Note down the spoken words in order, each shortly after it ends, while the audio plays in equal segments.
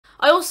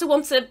I also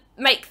want to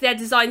make their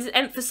designs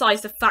emphasise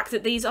the fact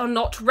that these are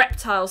not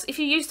reptiles. If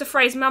you use the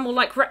phrase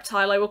mammal-like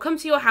reptile, I will come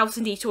to your house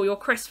and eat all your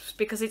crisps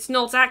because it's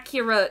not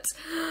accurate.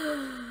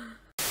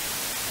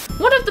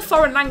 One of the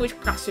foreign language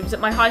classrooms at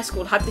my high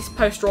school had this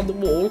poster on the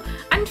wall,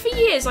 and for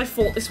years I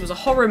thought this was a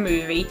horror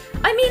movie.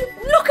 I mean,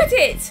 look at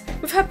it!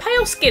 With her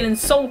pale skin and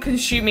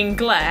soul-consuming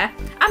glare,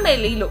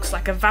 Amélie looks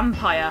like a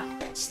vampire.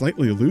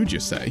 Slightly lewd, you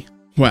say?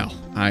 Well,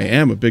 I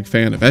am a big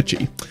fan of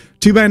ecchi.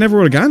 Too bad I never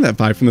would have gotten that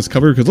vibe from this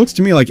cover, because it looks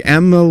to me like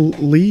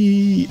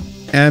Amélie...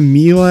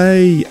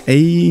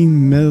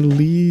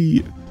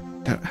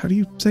 How do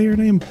you say her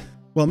name?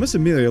 Well, Miss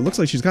Amelia looks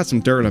like she's got some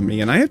dirt on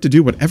me, and I have to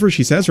do whatever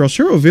she says or I'll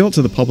sure reveal it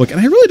to the public,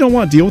 and I really don't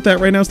want to deal with that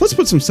right now, so let's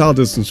put some solid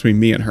distance between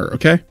me and her,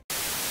 okay?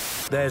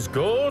 There's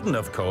Gordon,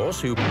 of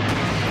course, who...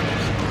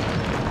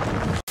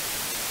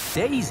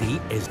 Daisy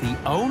is the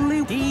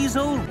only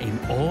diesel in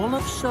all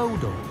of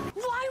Sodor.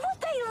 Why would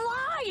they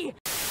lie?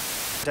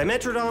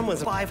 Dimetrodon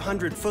was a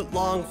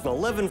 500-foot-long,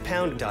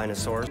 11-pound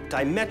dinosaur.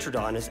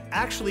 Dimetrodon is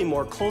actually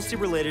more closely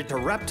related to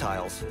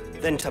reptiles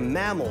than to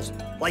mammals,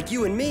 like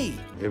you and me.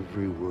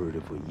 Every word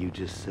of what you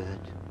just said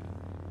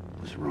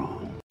was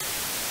wrong.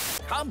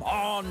 Come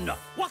on!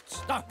 What's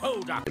the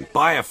holdup? And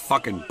buy a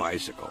fucking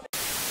bicycle.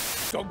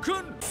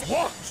 Duncan,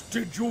 what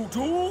did you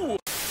do?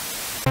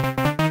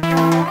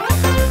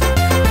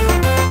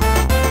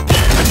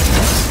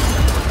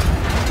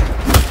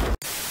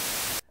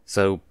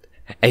 So,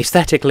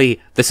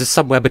 aesthetically, this is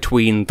somewhere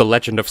between The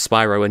Legend of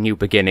Spyro: A New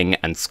Beginning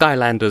and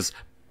Skylanders,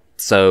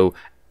 so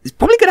it's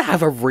probably gonna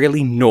have a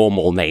really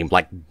normal name,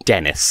 like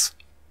Dennis.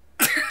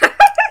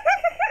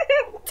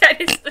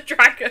 Dennis the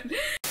Dragon.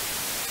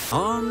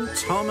 On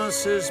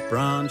Thomas's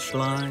branch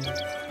line,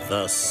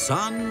 the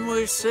sun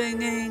was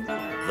singing,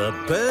 the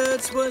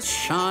birds were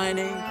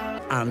shining,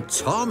 and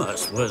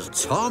Thomas was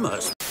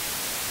Thomas.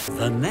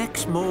 The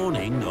next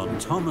morning on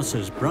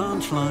Thomas's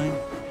branch line,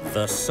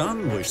 the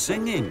sun was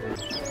singing,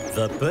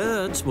 the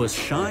birds were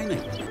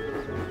shining,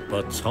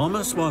 but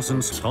Thomas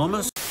wasn't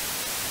Thomas.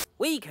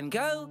 We can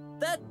go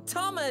the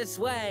Thomas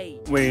way.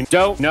 We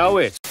don't know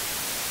it.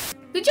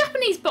 The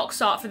Japanese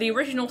box art for the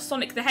original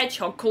Sonic the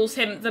Hedgehog calls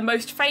him the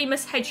most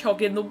famous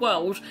hedgehog in the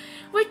world,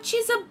 which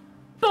is a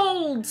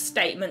bold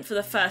statement for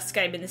the first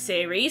game in the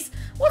series.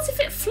 What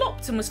if it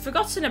flopped and was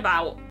forgotten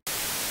about?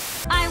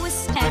 I was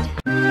sad.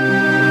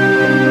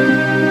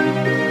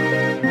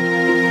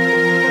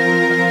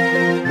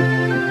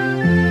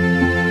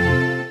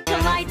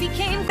 Till I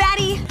became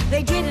batty,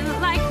 they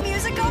didn't like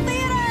musical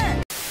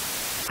theater.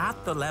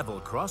 At the level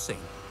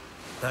crossing,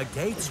 the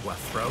gates were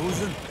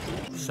frozen,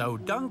 so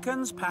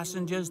Duncan's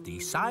passengers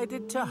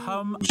decided to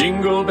hum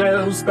Jingle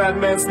bells,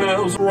 Batman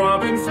smells,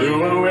 Robin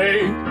flew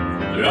away.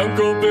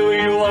 Uncle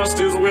Billy lost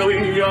his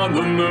willy on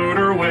the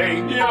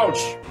motorway.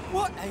 Youch!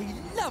 What a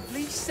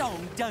lovely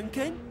song,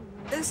 Duncan.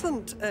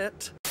 Isn't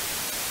it?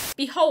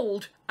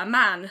 Behold, a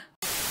man.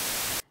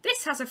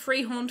 This has a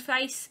 3-horned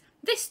face,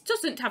 this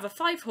doesn't have a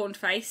 5-horned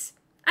face,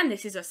 and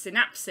this is a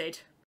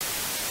synapsid.